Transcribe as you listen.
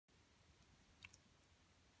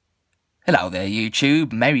Hello there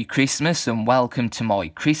YouTube, Merry Christmas and welcome to my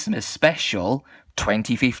Christmas special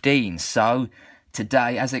 2015. So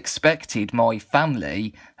today, as expected, my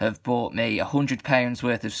family have bought me £100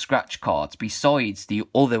 worth of scratch cards besides the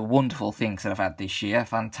other wonderful things that I've had this year.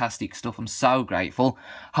 Fantastic stuff, I'm so grateful.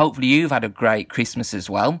 Hopefully you've had a great Christmas as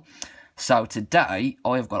well. So today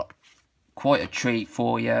I've got quite a treat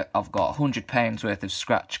for you. I've got £100 worth of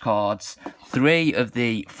scratch cards, 3 of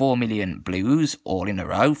the 4 million blues all in a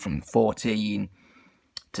row from 14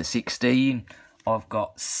 to 16. I've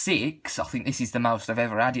got 6, I think this is the most I've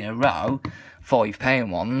ever had in a row, £5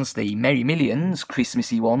 ones, the Merry Millions,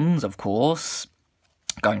 Christmassy ones of course,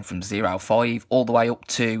 going from 05 all the way up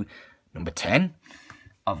to number 10.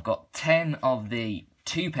 I've got 10 of the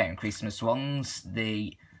 £2 Christmas ones,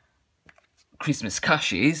 the Christmas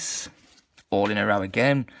cashes, all in a row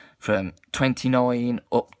again, from 29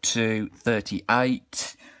 up to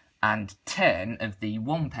 38, and 10 of the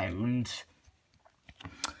 £1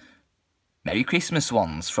 Merry Christmas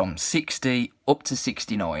ones, from 60 up to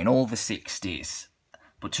 69, all the 60s.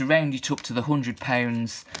 But to round it up to the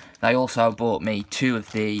 £100, they also bought me 2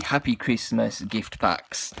 of the Happy Christmas gift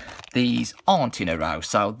packs. These aren't in a row,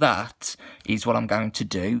 so that is what I'm going to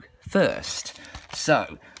do first.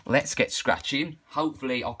 So, let's get scratching.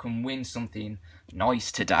 Hopefully I can win something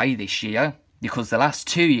nice today this year, because the last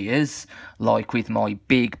 2 years, like with my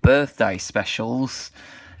big birthday specials,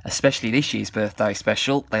 especially this year's birthday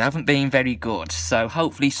special, they haven't been very good. So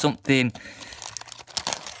hopefully something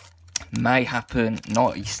may happen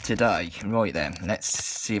nice today. Right then, let's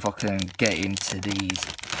see if I can get into these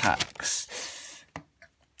packs. There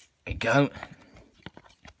we go.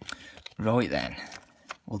 Right then,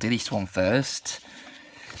 we'll do this one first.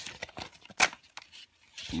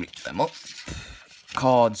 Rip them up.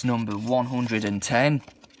 Cards number 110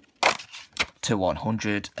 to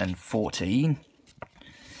 114.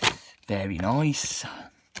 Very nice.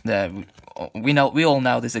 There, we all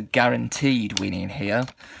know there's a guaranteed win in here,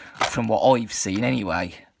 from what I've seen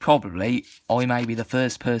anyway. Probably I may be the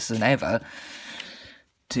first person ever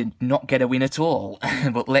to not get a win at all,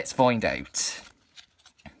 but let's find out.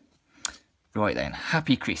 Right then,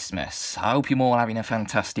 Happy Christmas. I hope you're all having a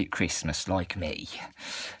fantastic Christmas like me.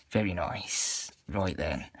 Very nice. Right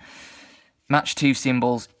then. Match 2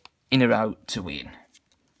 symbols in a row to win.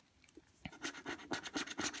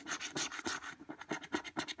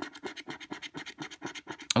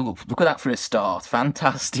 Oh, look at that for a start.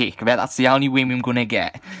 Fantastic. I bet that's the only win I'm going to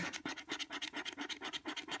get.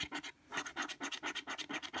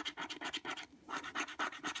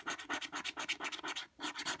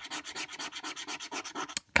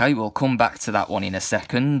 Okay, we'll come back to that one in a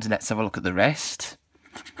second. Let's have a look at the rest.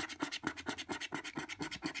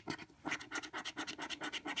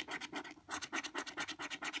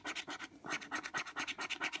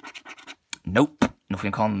 Nope,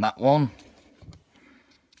 nothing on that one.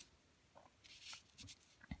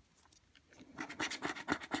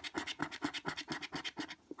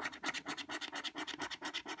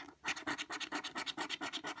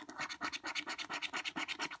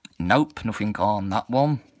 Nope, nothing on that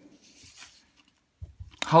one.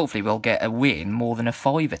 Hopefully we'll get a win more than a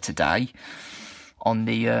fiver today on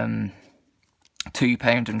the £2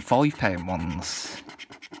 and £5 ones.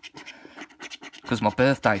 Because my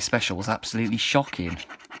birthday special was absolutely shocking.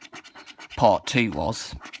 Part 2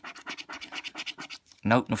 was.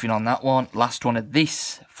 Nope, nothing on that one. Last one of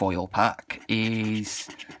this foil pack is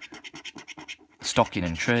Stocking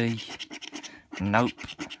and Tree. Nope.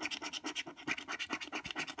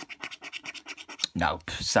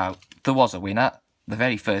 Nope. So, there was a winner. The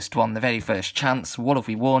very first one, the very first chance. What have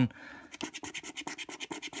we won?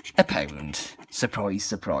 £1. Surprise,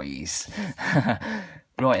 surprise.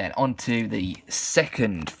 Right then, on to the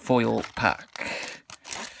second foil pack.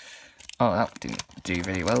 Oh, that didn't do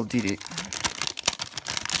very well, did it?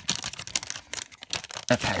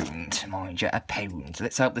 £1, mind you, £1.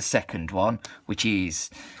 Let's hope the second one, which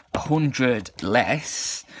is 100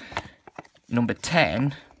 less, number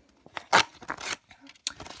 10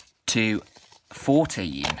 to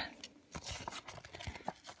 14.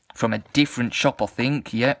 From a different shop, I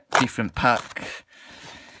think. Yep, different pack.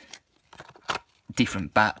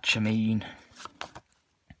 Different batch, I mean.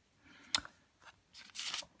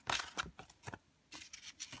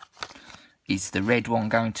 Is the red one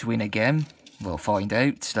going to win again? We'll find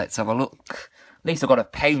out. Let's have a look. At least I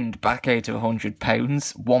got £1 back out of £100.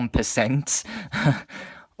 1%.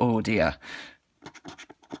 Oh dear.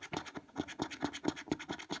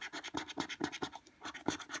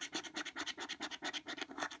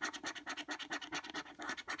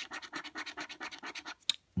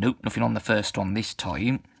 Nope, nothing on the first one this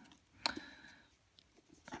time.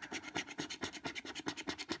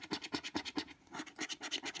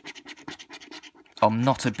 I'm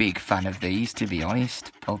not a big fan of these, to be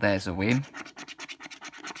honest. Oh, there's a win.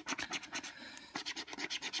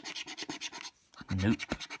 Nope.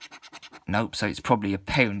 Nope, so it's probably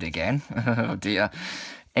 £1 again. Oh dear.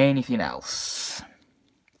 Anything else?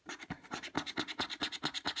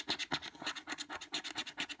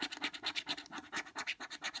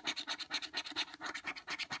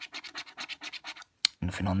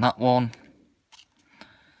 Nothing on that one.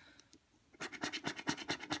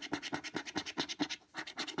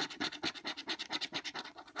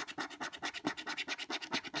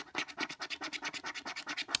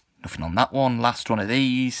 Nothing on that one. Last one of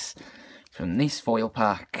these. From this foil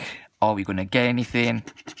pack. Are we going to get anything?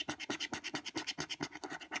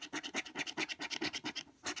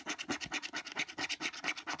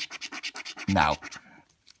 No.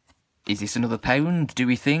 Is this another £1, do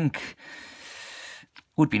we think?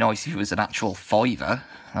 Would be nice if it was an actual £5.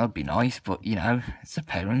 That would be nice, but, you know, it's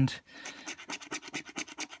 £1.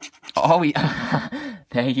 Oh,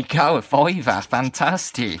 there you go, a £5.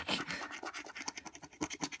 Fantastic.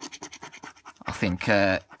 I think,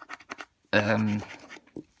 a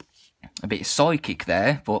bit psychic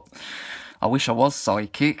there, but I wish I was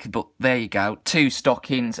psychic, but there you go. 2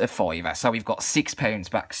 stockings, a £5. So we've got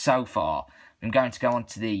 £6 back so far. I'm going to go on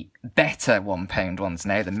to the better £1 ones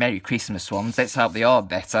now, the Merry Christmas ones. Let's hope they are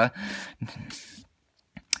better.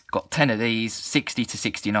 Got 10 of these, 60 to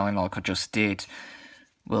 69 like I just did.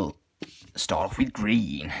 We'll start off with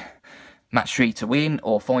green. Match 3 to win,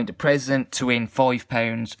 or find a present to win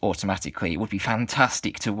 £5 automatically. It would be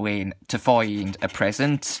fantastic to find a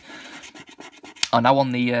present. I know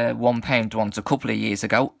on the £1 ones a couple of years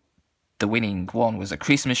ago, the winning one was a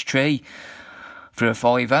Christmas tree for a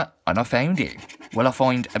 £5, and I found it. Will I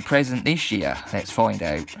find a present this year? Let's find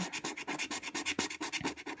out.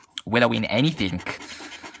 Will I win anything?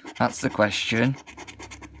 That's the question.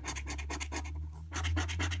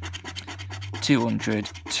 200,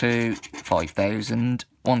 2, 5,000,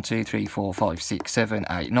 1, 2, 3, 4, 5, 6, 7,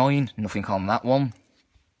 8, 9. Nothing on that one.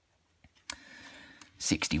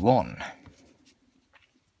 61.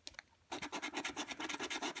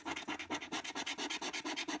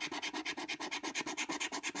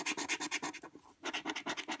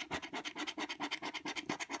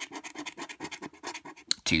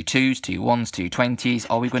 2 2s, 2 1s, 2 20s.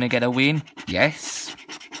 Are we going to get a win? Yes.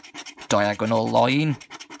 Diagonal line.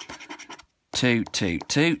 2 2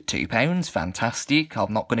 2. £2. Fantastic.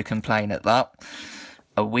 I'm not going to complain at that.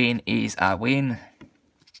 A win is a win.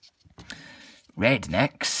 Red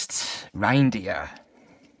next. Reindeer.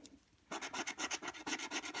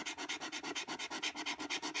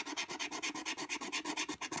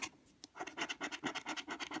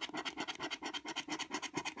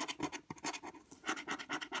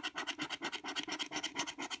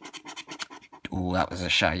 Oh, that was a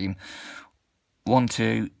shame. 1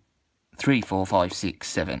 2 3 4 5 6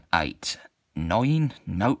 7 8 9.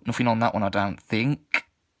 Nope, nothing on that one, I don't think.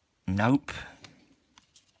 Nope.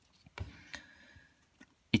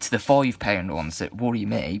 It's the £5 ones that worry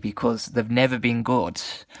me, because they've never been good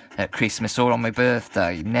at Christmas or on my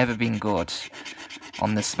birthday. Never been good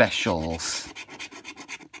on the specials.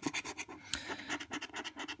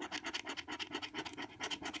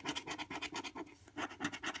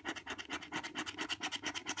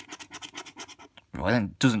 Well,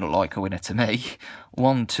 it doesn't look like a winner to me.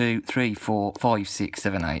 1 2 3 4 5 6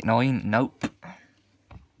 7 8 9. Nope.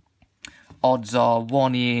 Odds are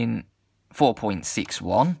 1 in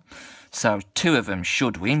 4.61. So 2 of them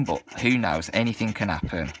should win, but who knows? Anything can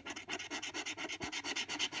happen.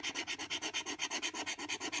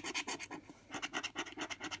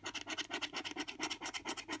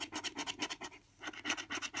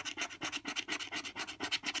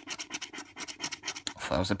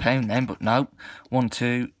 That was £1 then, but no. 1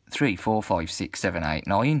 2 3 4 5 6 7 8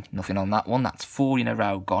 9. Nothing on that one. That's 4 in a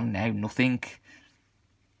row gone now. Nothing.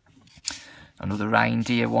 Another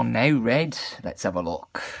reindeer one now. Red. Let's have a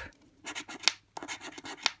look.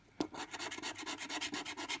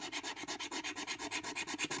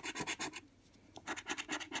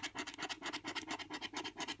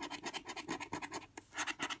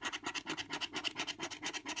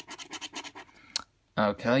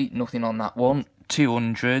 Okay, nothing on that one.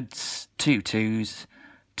 200s, 2 2s,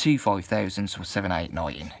 2 5,000s, so 7 8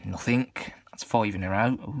 9. Nothing. That's 5 in a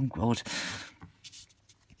row. Oh, God.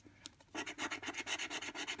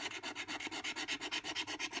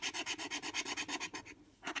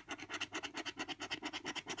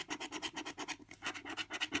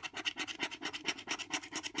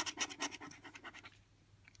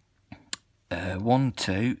 One,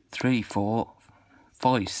 2, 3, 4,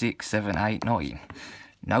 5, 6, 7, 8, 9.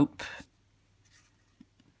 Nope.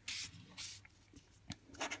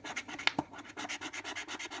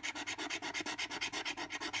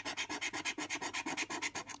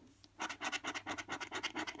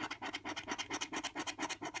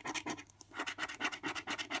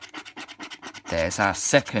 There's our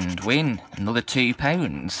second win. Another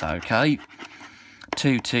 £2. Okay.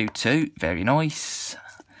 222. Very nice.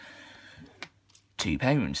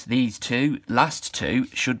 £2. These last two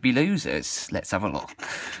should be losers. Let's have a look.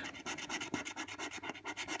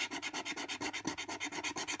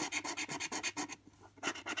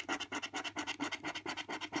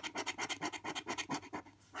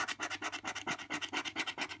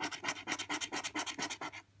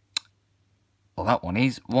 Well, that one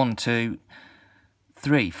is 1, 2,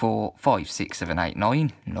 3, 4, 5, 6, 7, 8,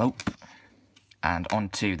 9. Nope. And on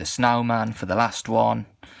to the snowman for the last one.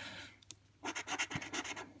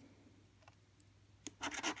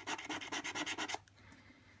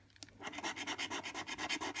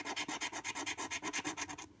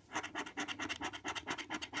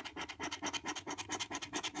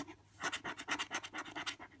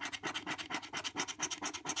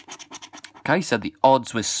 Okay, so the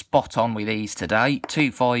odds were spot on with these today.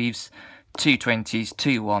 2 5s, 2 20s,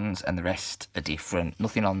 2 1s, and the rest are different.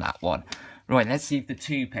 Nothing on that one. Right, let's see if the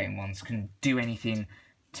 £2 ones can do anything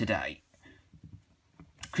today.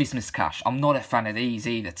 Christmas cash. I'm not a fan of these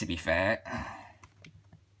either, to be fair.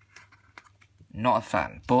 Not a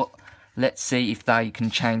fan, but let's see if they can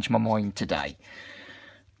change my mind today.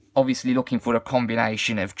 Obviously looking for a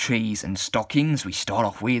combination of trees and stockings. We start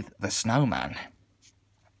off with the snowman.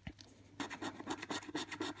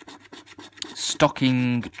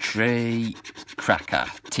 Stocking, tree, cracker,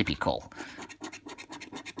 typical.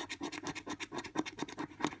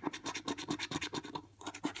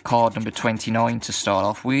 Card number 29 to start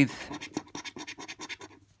off with.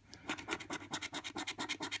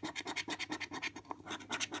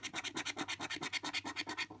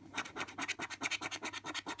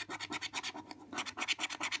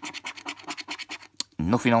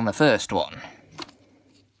 Nothing on the first one.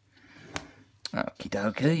 Okie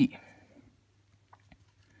dokie.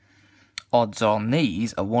 Odds on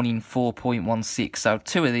these are 1 in 4.16, so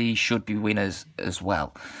 2 of these should be winners as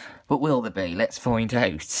well. But will there be? Let's find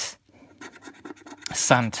out.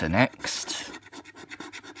 Santa next.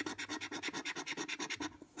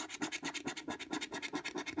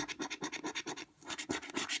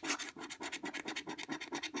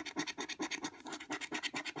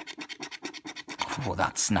 Oh,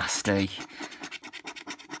 that's nasty.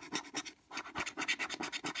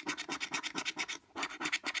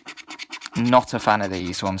 Not a fan of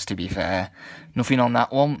these ones, to be fair. Nothing on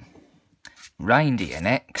that one. Reindeer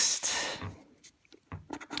next.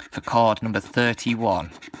 For card number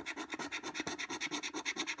 31.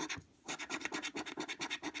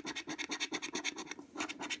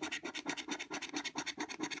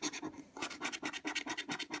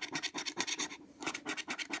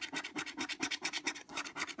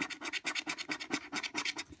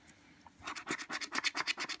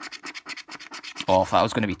 Oh, I thought it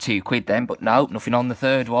was going to be £2 then, but no, nothing on the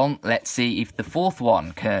third one. Let's see if the fourth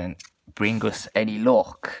one can bring us any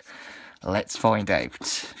luck. Let's find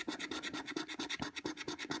out.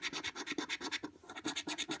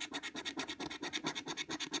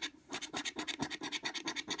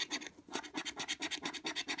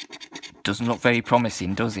 Doesn't look very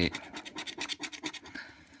promising, does it?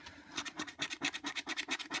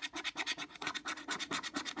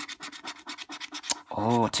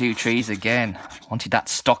 Oh, 2 trees again. Wanted that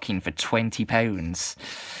stocking for £20.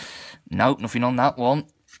 Nope, nothing on that one.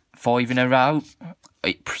 5 in a row.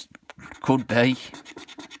 It could be.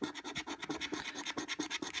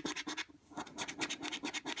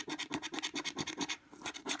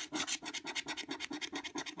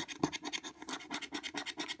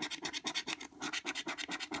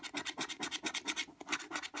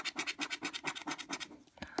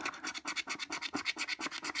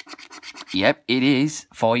 Yep, it is.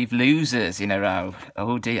 5 losers in a row.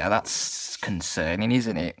 Oh dear, that's concerning,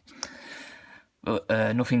 isn't it? But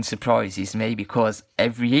nothing surprises me because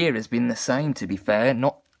every year has been the same, to be fair.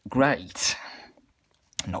 Not great.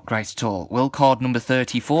 Not great at all. Will card number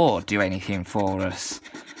 34 do anything for us?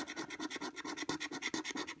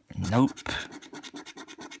 Nope.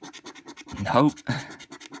 Nope.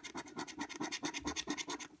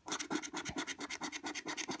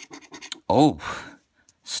 Oh.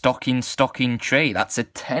 Stocking tree. That's a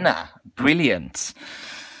tenner. Brilliant.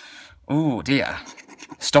 Oh dear.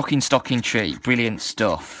 Stocking tree. Brilliant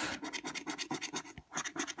stuff.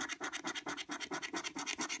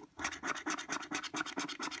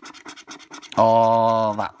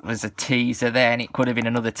 Oh, that was a teaser there, and it could have been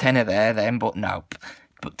another tenner there then, but nope.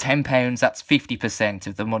 But £10, that's 50%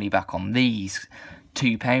 of the money back on these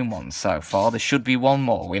 £2 ones so far. There should be one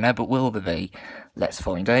more winner, but will there be? Let's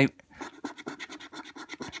find out.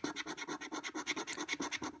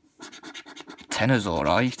 Tenner's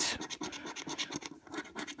alright.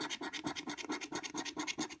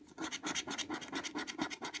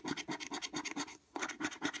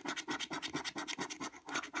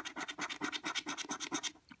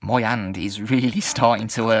 My hand is really starting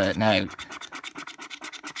to hurt now.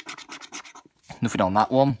 Nothing on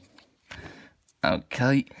that one.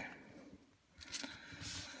 Okay.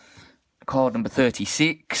 Card number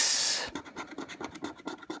 36.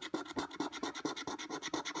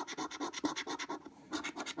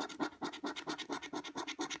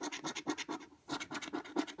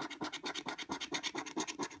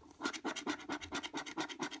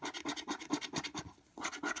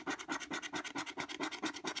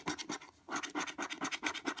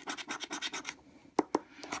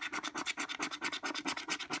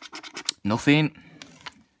 Nothing.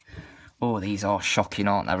 Oh, these are shocking,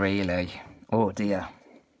 aren't they, really? Oh, dear.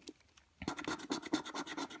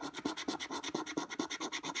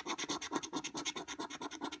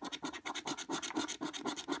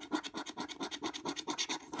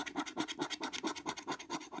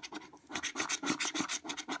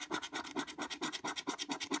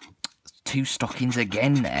 Two stockings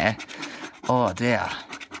again there. Oh, dear.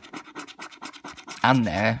 And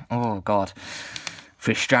there. Oh, God.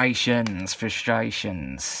 Frustrations,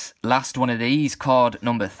 frustrations. Last one of these, card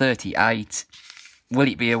number 38. Will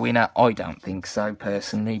it be a winner? I don't think so,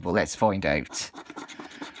 personally, but let's find out.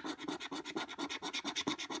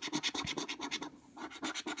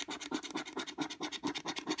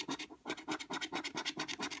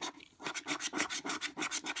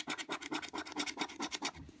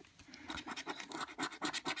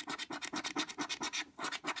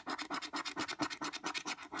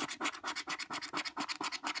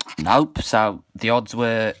 Nope, so the odds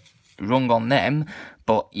were wrong on them,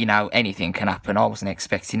 but, you know, anything can happen. I wasn't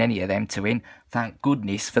expecting any of them to win. Thank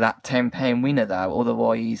goodness for that £10 winner, though.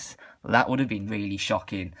 Otherwise, that would have been really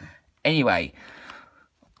shocking. Anyway,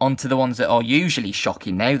 on to the ones that are usually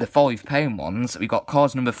shocking now, the £5 ones. We've got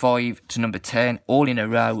cards number 5 to number 10, all in a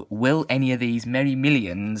row. Will any of these merry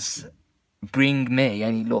millions bring me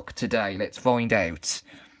any luck today? Let's find out.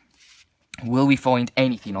 Will we find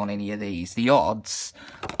anything on any of these? The odds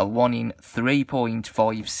are 1 in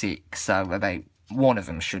 3.56, so about one of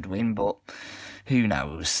them should win, but who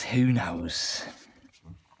knows? Who knows?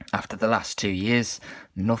 After the last 2 years,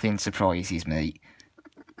 nothing surprises me.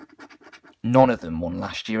 None of them won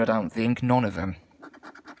last year, I don't think. None of them.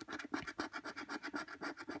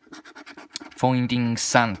 Finding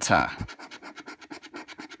Santa.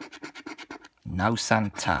 No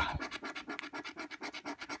Santa.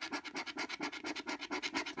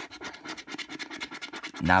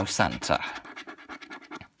 No Santa.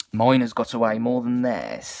 Mine has got away more than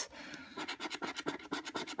theirs.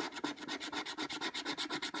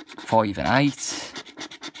 5 and 8.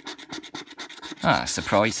 Ah,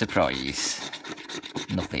 surprise, surprise.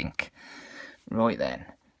 Nothing. Right then.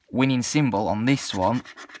 Winning symbol on this one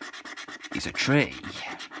is a tree.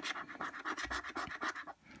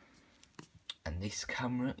 And this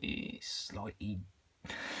camera is slightly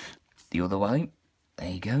the other way.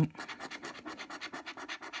 There you go.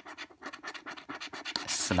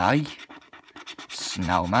 Sleigh,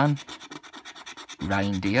 snowman,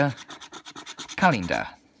 reindeer, calendar,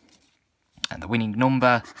 and the winning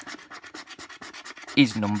number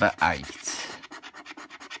is number 8.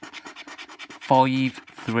 5,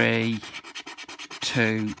 3,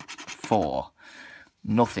 2, 4.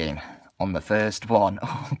 Nothing on the first one.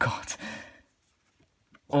 Oh, God.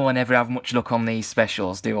 Oh, I never have much luck on these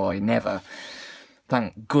specials, do I? Never.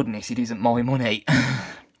 Thank goodness it isn't my money.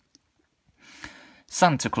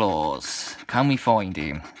 Santa Claus. Can we find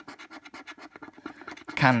him?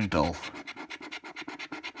 Candle.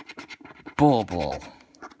 Bauble.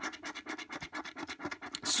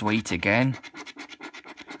 Sweet again.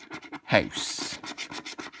 House.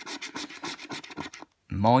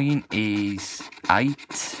 Mine is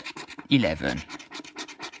 8, 11,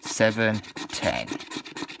 7, 10.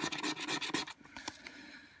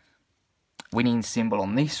 Winning symbol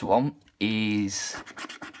on this one is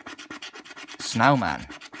snowman,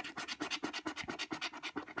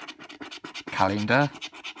 calendar,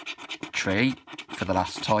 tree for the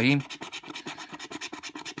last time,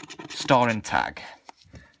 star and tag,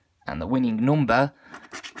 and the winning number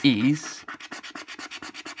is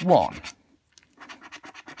 1.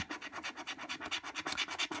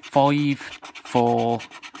 5, 4,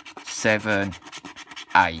 7,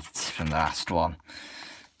 8 from the last one.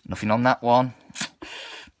 Nothing on that one.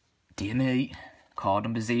 Dear me. Card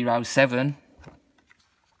number 07.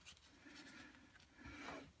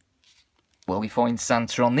 Will we find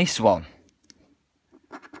Santa on this one?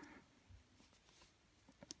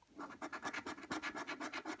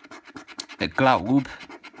 A globe,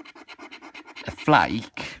 a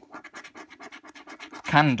flake,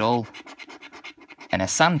 candle, and a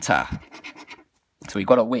Santa. So we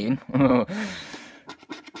got a win.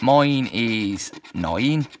 Mine is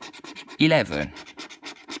 9, 11,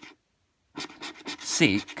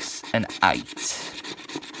 6 and 8.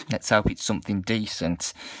 Let's hope it's something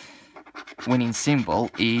decent. Winning symbol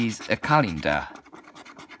is a calendar.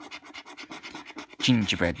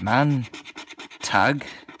 Gingerbread man, tag,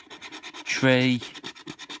 tree,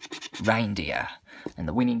 reindeer. And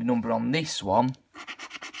the winning number on this one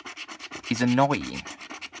is a 9.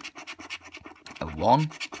 A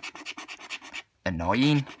 1, a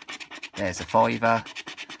 9, there's a 5er,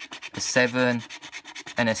 a 7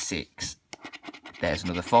 and a 6. There's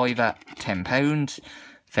another 5er, £10,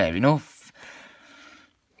 fair enough.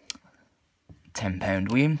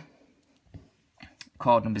 £10 win.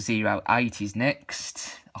 Card number 08 is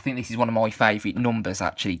next. I think this is one of my favourite numbers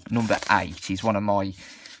actually. Number 8 is one of my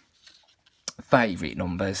favourite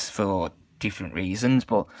numbers for different reasons,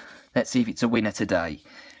 but let's see if it's a winner today.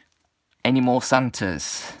 Any more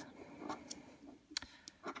Santas?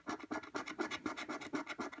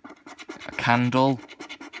 A candle,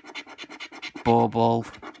 bauble,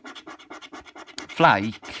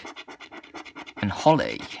 flake and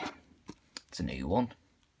holly. It's a new one.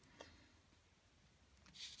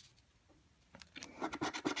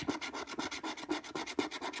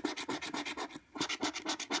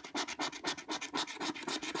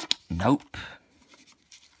 Nope.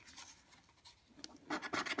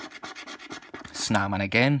 Snowman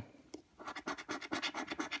again.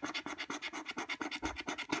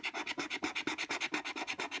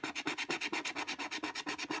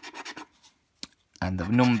 And the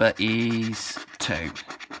number is 2.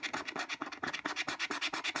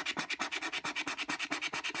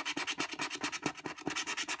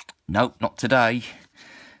 Nope, not today.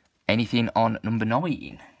 Anything on number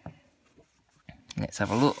 9? Let's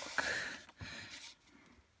have a look.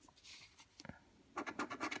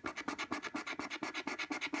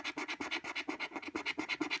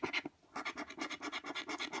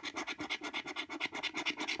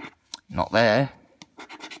 Not there.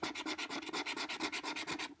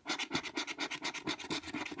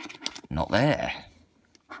 Not there.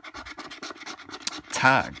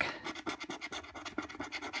 Tag.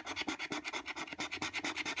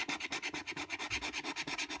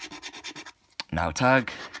 No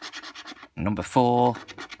tag. Number 4.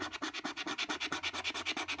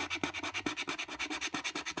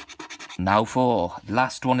 No 4.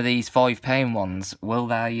 Last one of these £5 ones. Will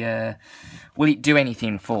they? Will it do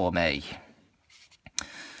anything for me?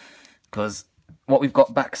 Because what we've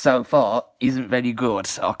got back so far isn't very good.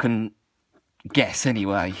 I can guess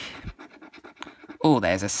anyway. Oh,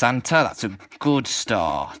 there's a Santa. That's a good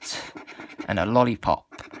start. And a lollipop.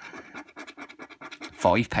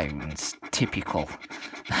 £5. Typical.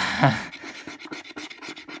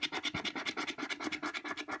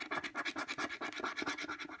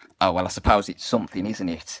 Oh, well, I suppose it's something, isn't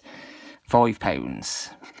it?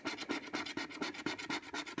 £5.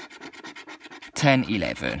 10,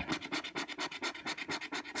 11.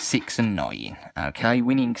 6 and 9. Okay,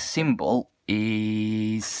 winning symbol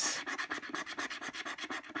is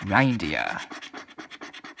reindeer.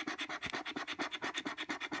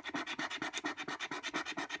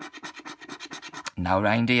 No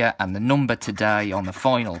reindeer, and the number today on the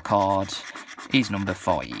final card is number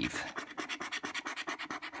 5.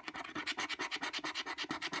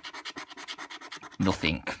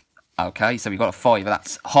 Nothing. Okay, so we've got a 5.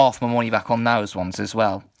 That's half my money back on those ones as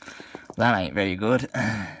well. That ain't very good.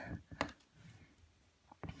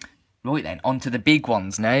 Right then, on to the big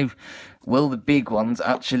ones now. Will the big ones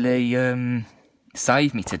actually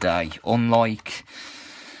save me today, unlike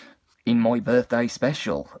in my birthday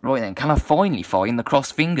special? Right then, can I finally find the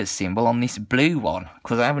cross fingers symbol on this blue one?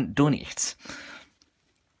 Because I haven't done it.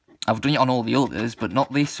 I've done it on all the others, but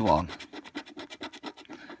not this one.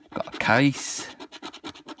 Got a case.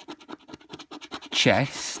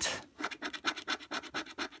 Chest.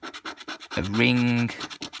 A ring.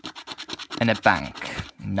 And a bank.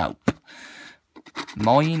 Nope.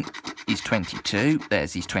 Mine is 22.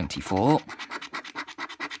 There's his 24.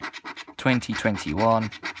 20, 21.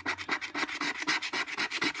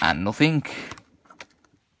 And nothing.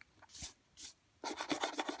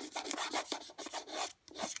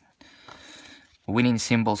 Winning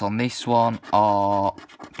symbols on this one are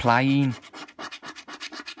playing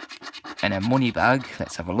and a money bag.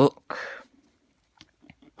 Let's have a look.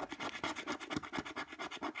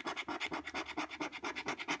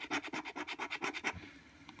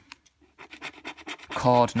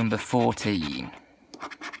 Card number 14.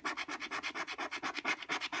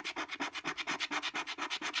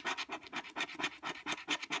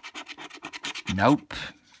 Nope.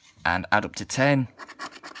 And add up to 10.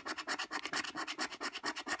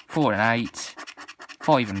 4 and 8.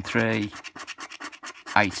 5 and 3,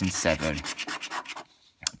 8 and 7.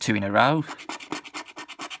 2 in a row.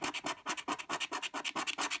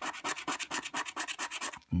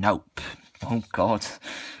 Nope. Oh God.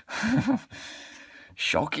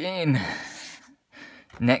 Shocking.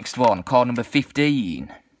 Next one, card number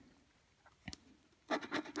 15.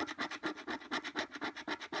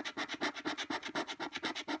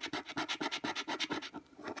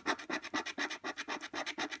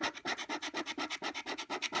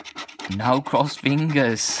 No cross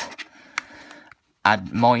fingers.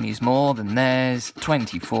 And mine is more than theirs.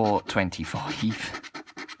 24, 25.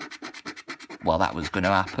 Well, that was going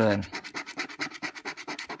to happen.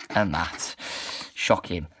 And that.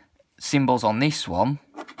 Shocking. Symbols on this one.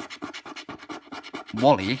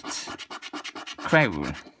 Wallet.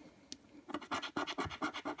 Crown.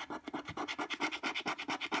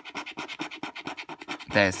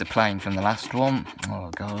 There's the plane from the last one.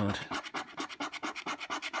 Oh, God.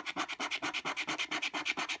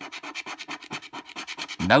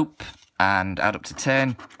 Nope. And add up to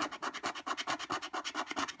 10.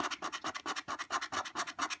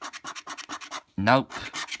 Nope.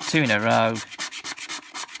 2 in a row.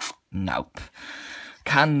 Nope.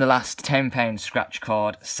 Can the last £10 scratch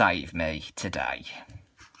card save me today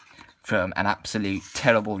from an absolute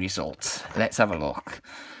terrible result? Let's have a look.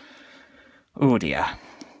 Oh dear.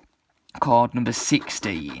 Card number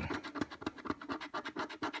 16.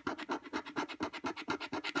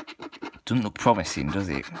 Doesn't look promising, does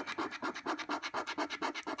it?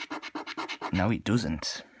 No, it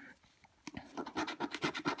doesn't.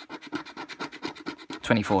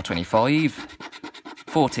 24, 25.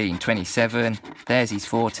 14, 27. There's his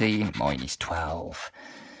 14. Mine is 12.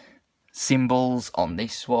 Symbols on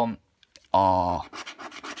this one are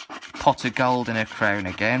pot of gold and a crown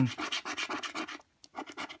again.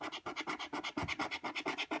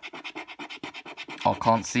 I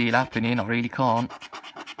can't see it happening. I really can't.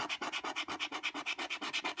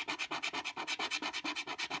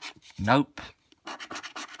 Nope.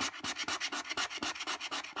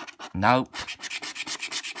 Nope.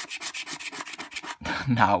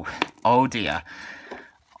 No. Oh dear.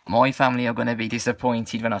 My family are going to be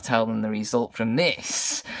disappointed when I tell them the result from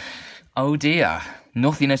this. Oh dear.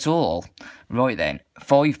 Nothing at all. Right then.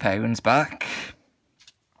 £5 back.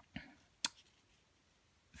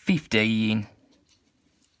 15.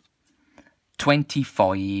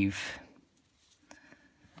 25.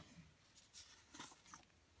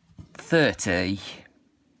 30.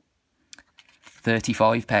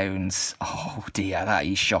 £35. Oh dear, that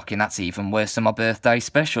is shocking. That's even worse than my birthday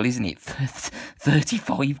special, isn't it?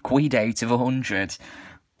 35 quid out of 100.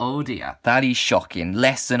 Oh dear, that is shocking.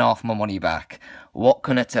 Less than half my money back. What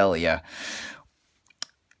can I tell you?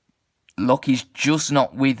 Luck is just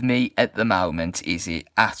not with me at the moment, is it?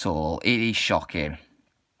 At all. It is shocking.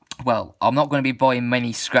 Well, I'm not going to be buying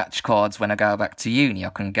many scratch cards when I go back to uni. I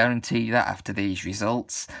can guarantee that after these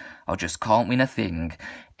results. I just can't win a thing.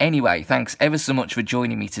 Anyway, thanks ever so much for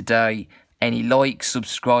joining me today. Any likes,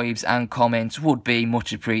 subscribes and comments would be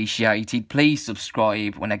much appreciated. Please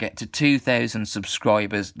subscribe. When I get to 2,000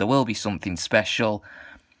 subscribers, there will be something special.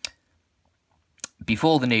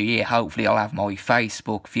 Before the new year, hopefully I'll have my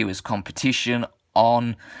Facebook viewers competition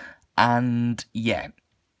on. And yeah,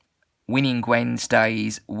 Winning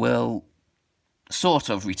Wednesdays will sort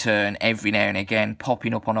of return every now and again,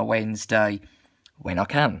 popping up on a Wednesday when I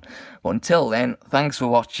can. But until then, thanks for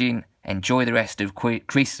watching. Enjoy the rest of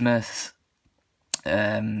Christmas.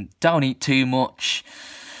 Don't eat too much.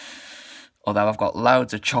 Although I've got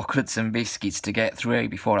loads of chocolates and biscuits to get through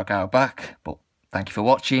before I go back. But thank you for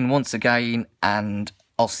watching once again, and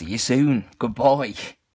I'll see you soon. Goodbye.